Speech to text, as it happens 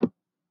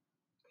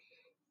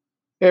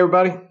Hey,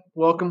 everybody,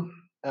 welcome.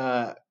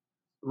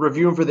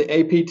 Reviewing for the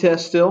AP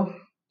test still.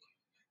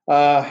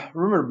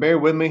 Remember to bear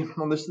with me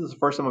on this. This is the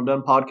first time I've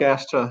done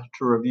podcast to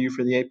review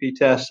for the AP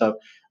test. So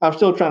I'm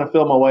still trying to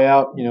fill my way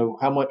out,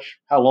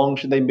 how long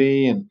should they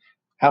be and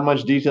how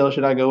much detail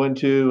should I go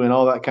into and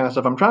all that kind of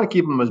stuff. I'm trying to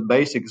keep them as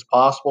basic as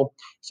possible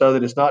so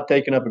that it's not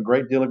taking up a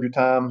great deal of your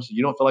time. So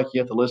you don't feel like you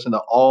have to listen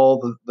to all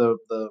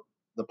the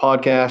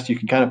podcast. You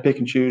can kind of pick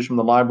and choose from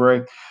the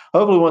library.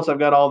 Hopefully, once I've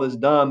got all this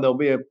done, there'll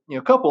be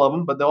a couple of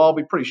them, but they'll all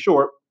be pretty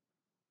short.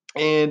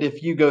 And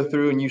if you go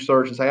through and you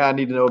search and say, I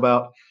need to know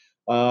about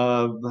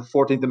the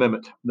 14th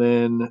Amendment,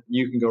 then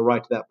you can go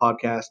right to that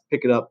podcast,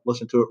 pick it up,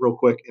 listen to it real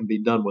quick, and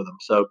be done with them.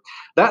 So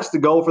that's the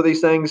goal for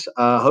these things.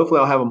 Hopefully,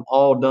 I'll have them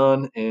all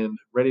done and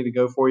ready to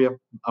go for you.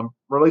 I'm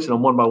releasing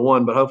them one by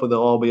one, but hopefully, they'll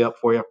all be up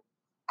for you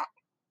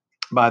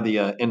by the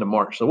end of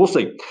March. So we'll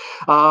see.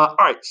 All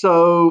right.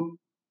 So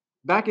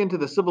back into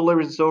the civil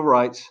liberties and civil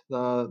rights.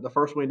 The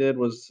first one we did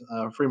was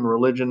freedom of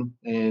religion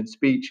and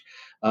speech.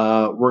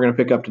 We're going to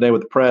pick up today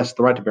with the press,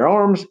 the right to bear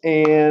arms,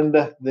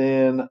 and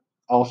then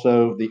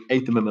also the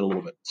Eighth Amendment a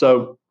little bit.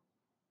 So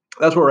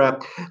that's where we're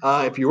at.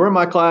 If you were in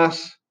my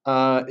class,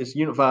 it's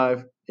Unit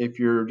 5. If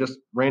you're just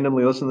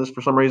randomly listening to this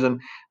for some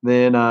reason,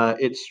 then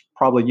it's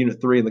probably Unit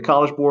 3 in the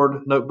College Board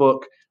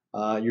notebook.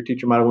 Your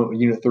teacher might have went with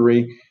Unit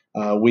 3.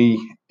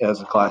 We,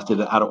 as a class, did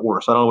it out of order.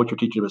 So I don't know what your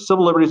teacher did, but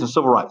civil liberties and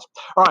civil rights.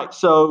 All right,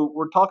 so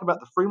we're talking about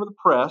the freedom of the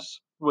press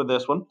with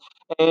this one.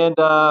 And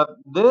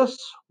this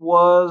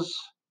was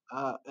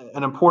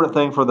an important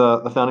thing for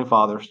the Founding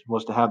Fathers,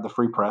 was to have the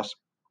free press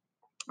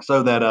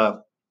so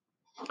that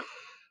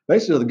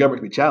basically the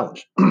government can be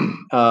challenged.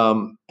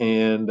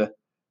 And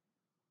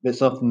it's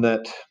something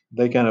that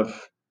they kind of,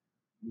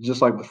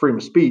 just like the freedom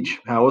of speech,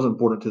 how it was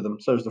important to them,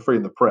 so is the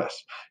freedom of the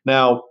press.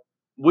 Now,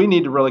 we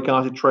need to really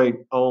concentrate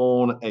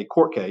on a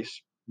court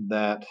case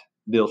that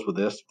deals with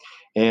this.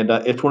 And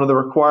it's one of the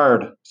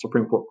required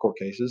Supreme Court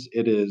cases.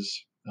 It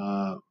is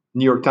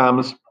New York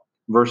Times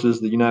versus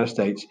the United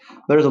States.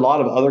 There's a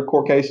lot of other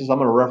court cases. I'm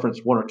going to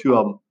reference one or two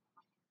of them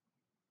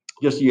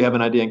just so you have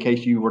an idea in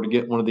case you were to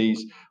get one of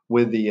these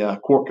with the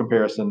court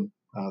comparison,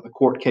 the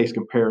court case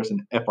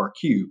comparison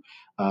FRQ,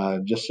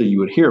 just so you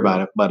would hear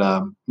about it. But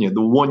the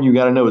one you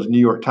got to know is New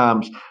York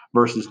Times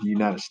versus the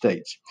United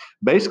States.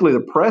 Basically, the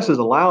press is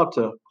allowed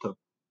to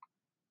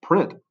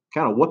print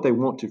kind of what they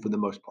want to for the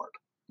most part.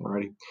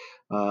 Alrighty,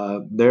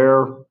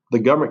 the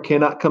government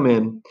cannot come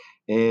in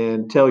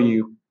and tell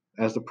you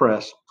as the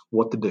press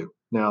what to do.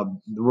 Now,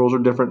 the rules are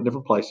different in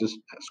different places.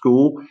 At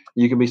school,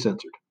 you can be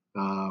censored.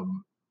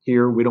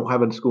 Here, we don't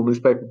have a school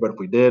newspaper, but if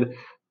we did,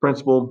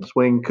 principal, the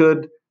swing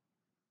could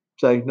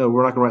say, no,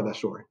 we're not going to write that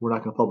story. We're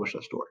not going to publish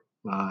that story.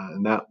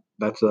 And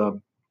that's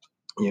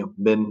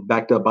been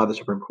backed up by the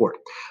Supreme Court.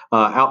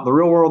 Out in the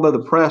real world, though,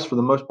 the press, for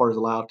the most part, is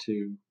allowed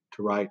to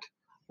write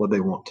what they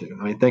want to.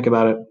 I mean, think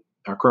about it.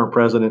 Our current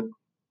president,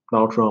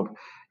 Donald Trump,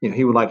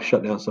 he would like to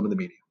shut down some of the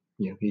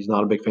media. He's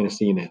not a big fan of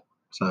CNN.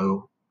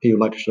 So he would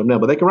like to shut them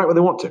down, but they can write what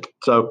they want to.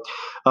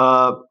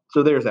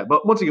 So there's that.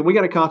 But once again, we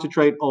got to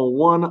concentrate on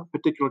one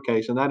particular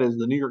case, and that is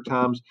the New York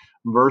Times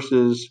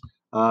versus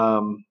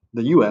the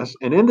U.S.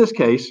 And in this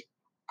case,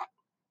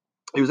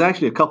 it was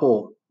actually a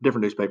couple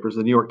different newspapers,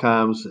 the New York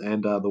Times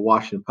and the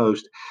Washington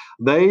Post.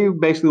 They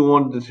basically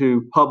wanted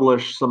to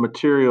publish some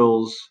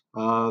materials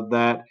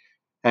that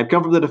had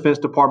come from the Defense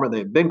Department. They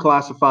had been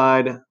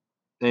classified,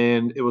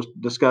 and it was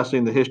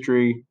discussing the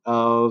history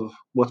of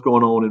what's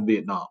going on in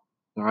Vietnam.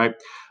 All right.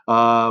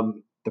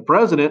 The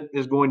president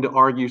is going to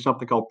argue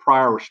something called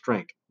prior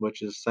restraint,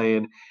 which is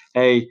saying,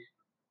 hey,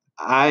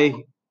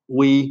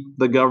 we,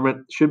 the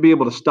government, should be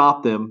able to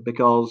stop them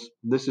because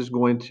this is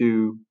going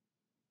to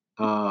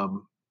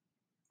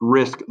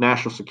risk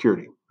national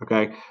security.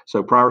 Okay.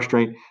 So prior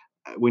restraint,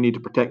 we need to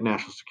protect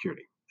national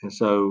security. And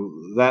so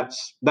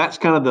that's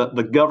kind of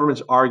the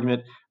government's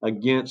argument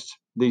against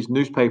these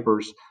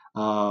newspapers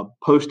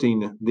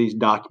posting these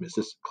documents,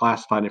 this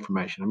classified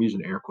information. I'm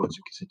using air quotes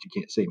since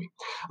you can't see me.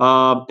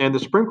 And the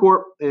Supreme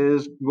Court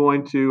is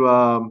going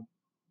to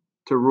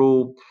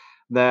rule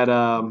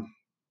that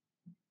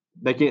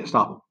they can't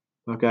stop them.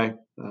 Okay,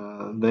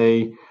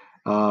 they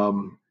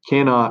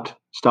cannot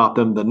stop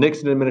them. The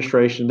Nixon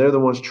administration, they're the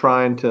ones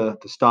trying to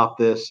stop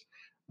this.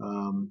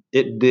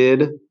 It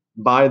did,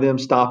 by them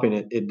stopping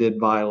it, it did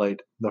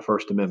violate the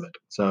First Amendment.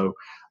 So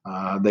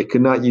they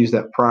could not use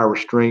that prior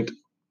restraint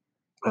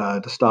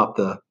to stop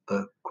the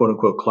quote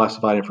unquote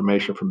classified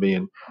information from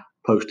being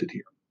posted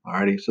here.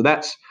 Alrighty, so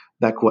that's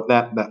that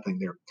thing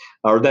there,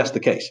 or that's the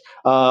case.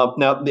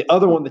 Now the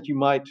other one that you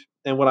might,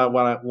 and what I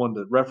wanted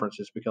to reference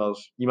is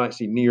because you might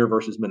see Near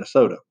versus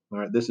Minnesota. All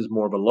right, this is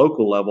more of a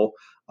local level,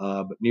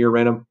 but Near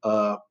ran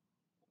a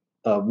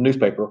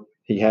newspaper.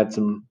 He had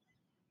some,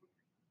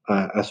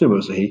 I assume it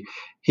was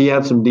he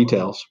had some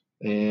details,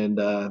 and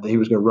he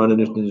was going to run a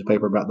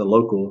newspaper about the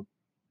local,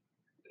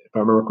 if I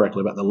remember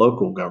correctly, about the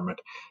local government,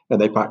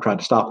 and they tried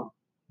to stop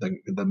him,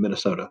 the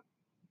Minnesota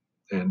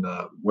and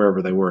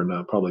wherever they were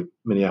in probably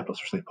Minneapolis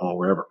or St. Paul,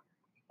 wherever.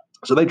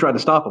 So they tried to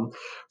stop him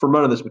from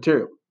running this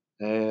material.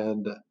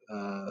 and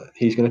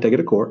he's going to take it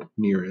to court.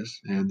 Near is,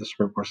 and the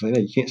Supreme Court saying,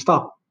 "Hey, you can't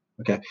stop him.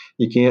 Okay,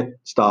 you can't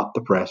stop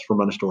the press from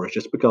running stories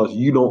just because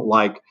you don't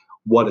like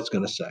what it's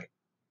going to say."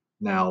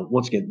 Now,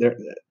 once again,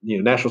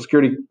 national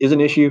security is an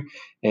issue,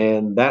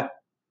 and that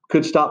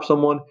could stop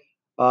someone,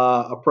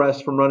 a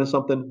press, from running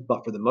something.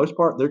 But for the most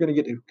part, they're going to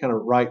get to kind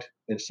of write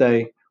and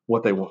say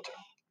what they want to.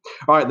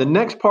 All right, the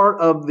next part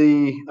of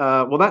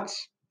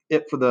that's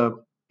it for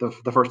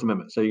the First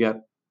Amendment. So you got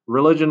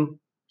religion,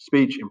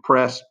 speech, and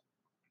press,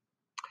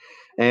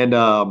 and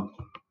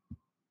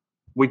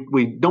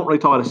we don't really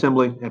talk about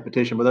assembly and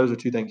petition, but those are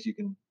two things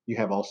you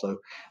have also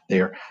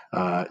there.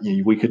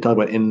 We could talk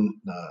about in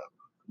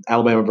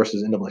Alabama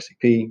versus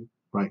NAACP,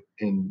 right?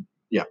 And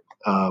yeah,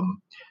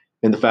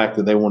 and the fact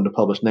that they wanted to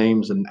publish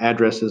names and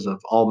addresses of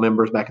all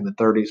members back in the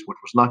 30s, which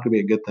was not going to be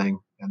a good thing,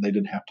 and they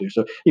didn't have to.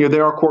 So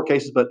there are court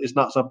cases, but it's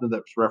not something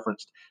that's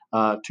referenced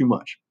too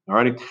much. All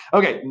righty.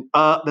 Okay.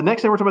 The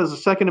next thing we're talking about is the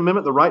Second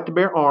Amendment, the right to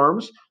bear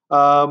arms.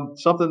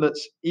 Something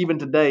that's even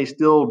today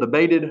still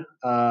debated,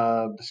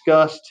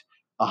 discussed,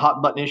 a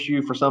hot button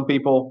issue for some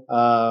people,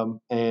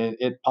 and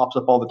it pops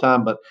up all the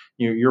time. But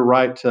you're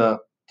right to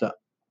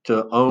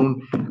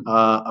own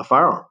a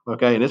firearm,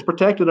 okay, and it's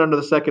protected under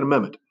the Second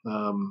Amendment.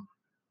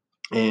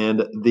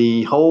 And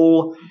the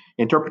whole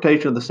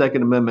interpretation of the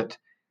Second Amendment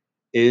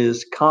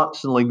is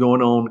constantly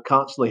going on,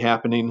 constantly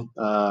happening.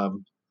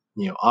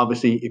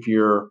 Obviously, if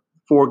you're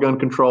for gun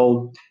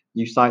control,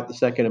 you cite the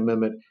Second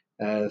Amendment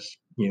as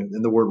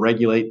in the word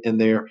regulate in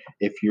there.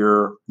 If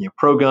you're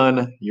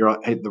pro-gun, you're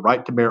the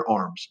right to bear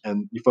arms,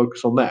 and you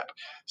focus on that.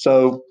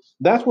 So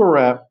that's where we're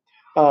at.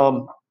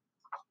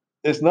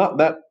 It's not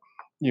that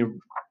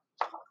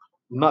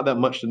not that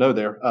much to know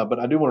there, but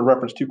I do want to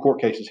reference two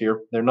court cases here.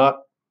 They're not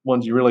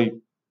ones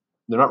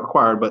they're not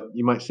required, but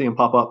you might see them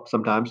pop up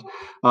sometimes.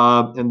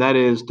 And that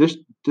is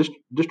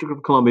District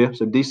of Columbia,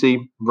 so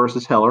D.C.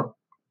 versus Heller,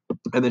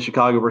 and then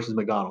Chicago versus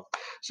McDonald.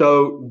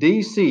 So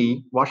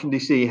Washington,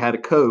 D.C. had a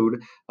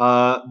code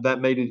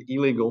that made it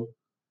illegal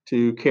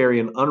to carry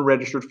an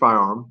unregistered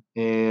firearm,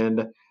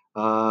 and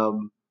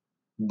the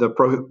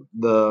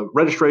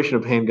registration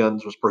of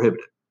handguns was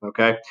prohibited.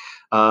 Okay,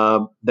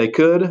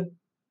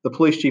 the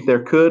police chief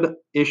there could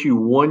issue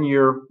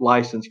 1-year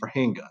license for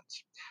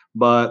handguns,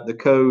 but the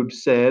code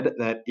said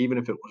that even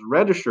if it was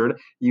registered,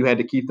 you had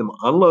to keep them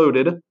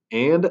unloaded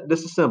and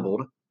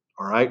disassembled.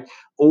 All right,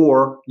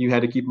 or you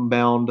had to keep them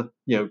bound,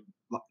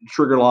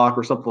 trigger lock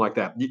or something like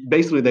that.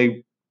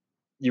 Basically,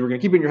 you were going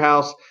to keep it in your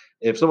house.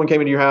 If someone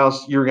came into your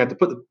house, you were going to have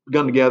to put the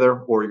gun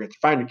together, or you're going to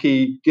find your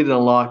key, get it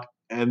unlocked,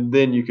 and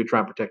then you could try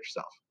and protect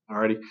yourself.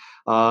 Alrighty.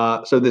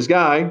 So this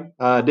guy,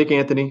 Dick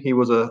Anthony, he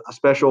was a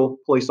special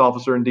police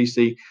officer in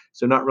D.C.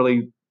 So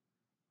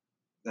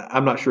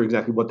I'm not sure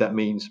exactly what that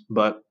means,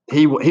 but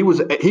he was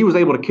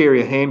able to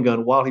carry a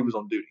handgun while he was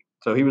on duty.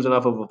 So he was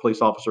enough of a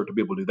police officer to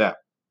be able to do that.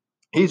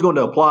 He's going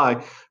to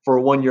apply for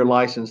a 1-year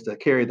license to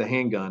carry the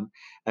handgun,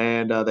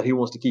 and that he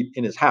wants to keep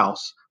in his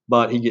house,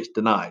 but he gets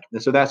denied.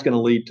 And so that's going to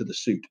lead to the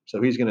suit.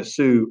 So he's going to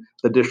sue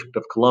the District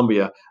of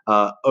Columbia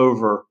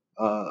over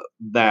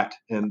that.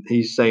 And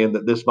he's saying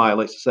that this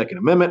violates the Second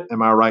Amendment.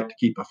 Am I right to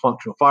keep a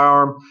functional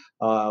firearm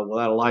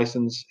without a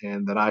license,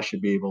 and that I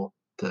should be able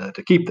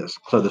to keep this?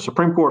 So the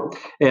Supreme Court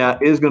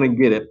is going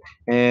to get it,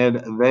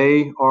 and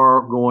they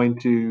are going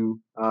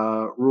to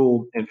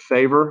rule in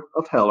favor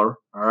of Heller,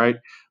 all right,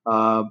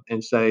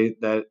 and say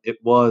that it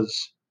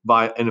was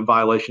in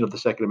violation of the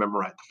Second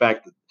Amendment right. The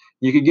fact that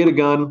you could get a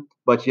gun,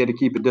 but you had to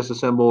keep it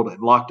disassembled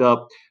and locked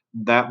up,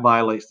 that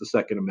violates the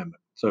Second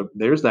Amendment. So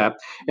there's that.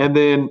 And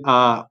then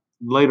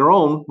later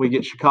on, we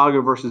get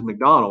Chicago versus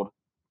McDonald,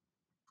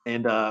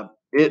 and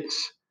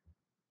it's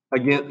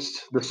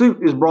the suit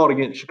is brought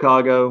against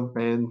Chicago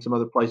and some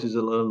other places in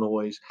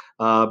Illinois.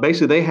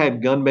 Basically, they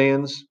had gun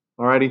bans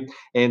already,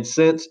 and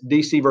since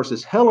D.C.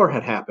 versus Heller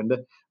had happened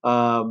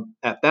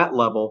at that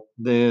level,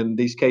 then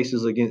these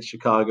cases against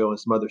Chicago and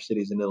some other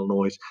cities in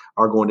Illinois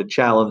are going to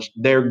challenge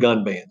their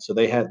gun bans. So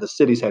the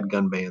cities had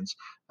gun bans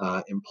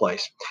in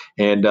place,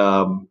 and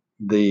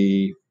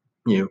the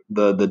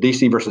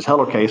D.C. versus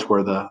Heller case,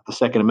 where the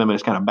Second Amendment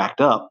is kind of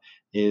backed up,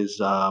 is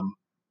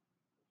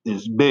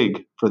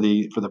big for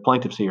the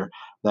plaintiffs here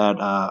that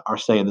are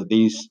saying that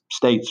these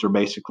states are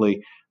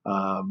basically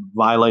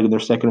violating their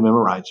Second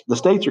Amendment rights. The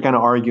states are kind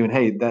of arguing,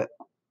 hey, that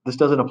this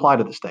doesn't apply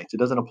to the states. It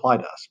doesn't apply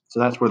to us. So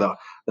that's where the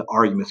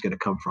argument is going to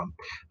come from.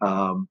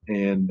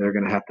 And they're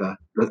going to have to,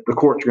 the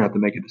courts are going to have to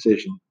make a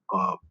decision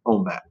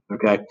on that.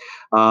 Okay.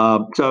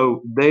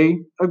 So they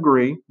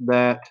agree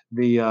that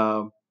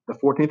the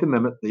 14th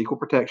Amendment, the equal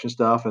protection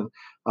stuff and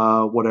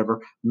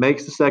whatever,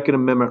 makes the Second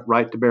Amendment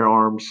right to bear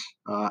arms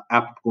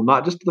applicable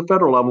not just to the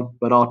federal level,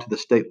 but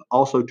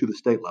also to the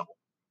state level.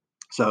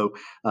 So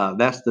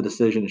that's the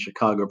decision in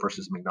Chicago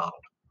versus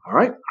McDonald. All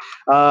right.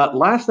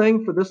 Last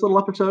thing for this little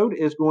episode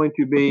is going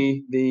to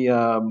be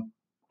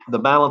the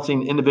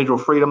balancing individual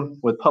freedom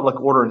with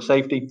public order and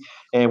safety.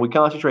 And we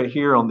concentrate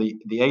here on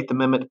the Eighth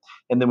Amendment,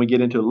 and then we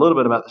get into a little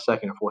bit about the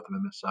Second and Fourth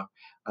Amendment. So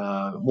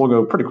we'll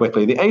go pretty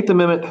quickly. The Eighth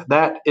Amendment,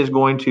 that is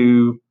going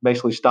to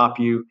basically stop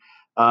you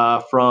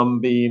from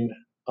being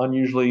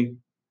unusually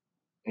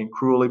and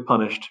cruelly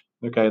punished.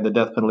 Okay, the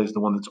death penalty is the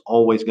one that's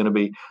always going to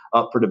be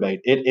up for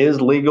debate. It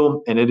is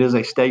legal and it is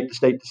a state to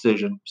state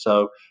decision.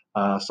 So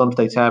some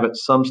states have it,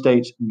 some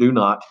states do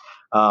not.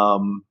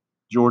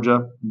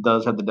 Georgia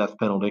does have the death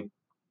penalty.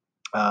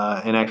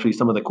 And actually,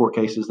 some of the court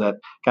cases that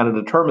kind of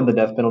determined the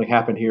death penalty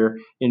happened here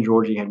in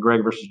Georgia. You had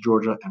Gregg versus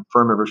Georgia and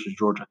Furman versus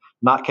Georgia.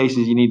 Not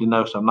cases you need to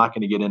know, so I'm not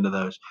going to get into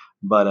those.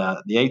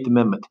 But the Eighth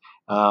Amendment,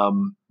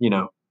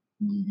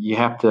 you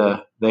have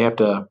to. They have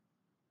to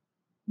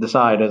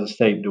decide as a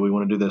state, do we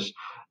want to do this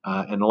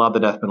and allow the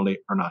death penalty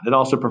or not? It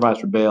also provides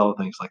for bail and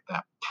things like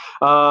that.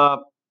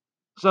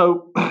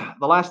 So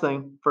the last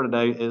thing for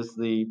today is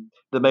the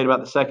debate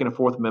about the Second and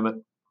Fourth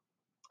Amendment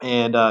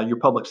and your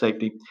public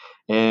safety.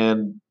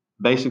 And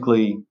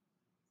basically,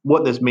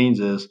 what this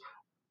means is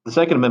the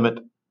Second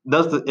Amendment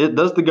does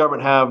the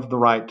government have the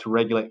right to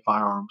regulate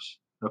firearms?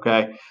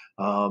 Okay,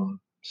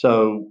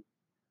 so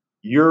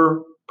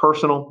your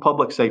personal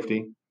public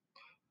safety.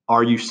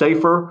 Are you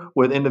safer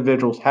with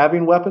individuals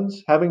having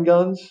weapons, having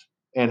guns,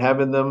 and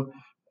having them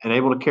and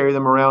able to carry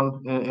them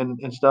around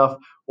and stuff,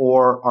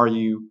 or are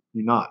you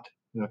not?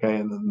 Okay,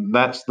 and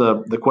that's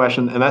the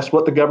question, and that's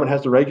what the government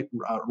has to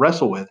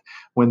wrestle with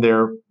when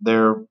they're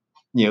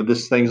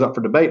this thing's up for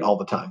debate all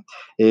the time.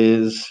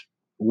 Is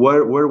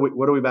what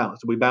do we balance?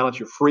 Do we balance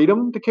your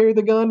freedom to carry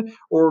the gun,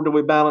 or do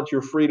we balance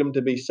your freedom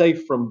to be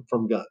safe from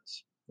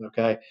guns?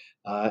 Okay,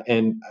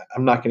 and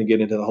I'm not going to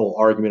get into the whole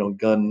argument on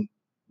gun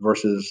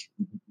versus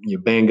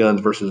ban guns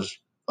versus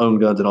own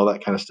guns and all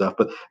that kind of stuff.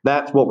 But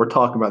that's what we're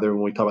talking about there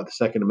when we talk about the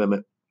Second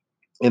Amendment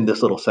in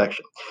this little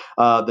section.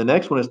 The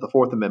next one is the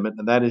Fourth Amendment,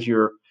 and that is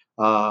your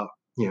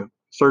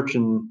search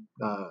and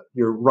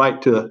your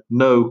right to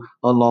no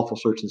unlawful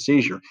search and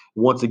seizure.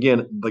 Once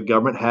again, the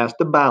government has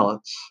to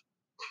balance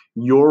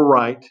your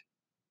right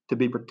to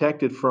be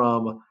protected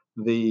from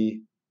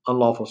the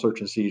unlawful search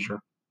and seizure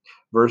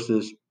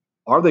versus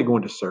are they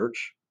going to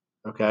search?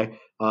 Okay,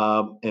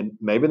 and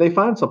maybe they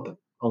find something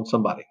on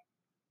somebody,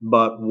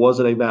 but was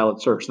it a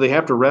valid search? So they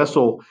have to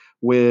wrestle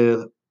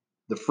with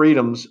the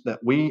freedoms that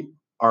we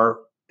are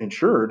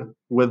ensured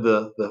with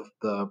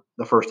the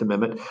First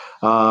Amendment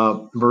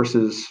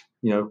versus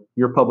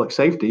your public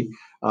safety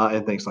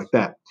and things like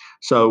that.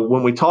 So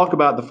when we talk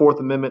about the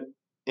Fourth Amendment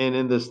and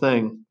in this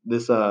thing,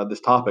 this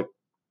topic,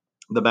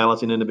 the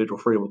balancing individual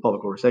freedom with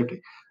public order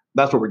safety,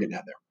 that's what we're getting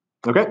at there.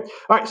 Okay,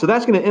 all right. So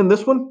that's going to end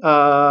this one.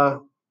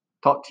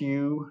 Talk to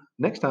you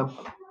next time.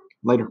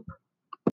 Later.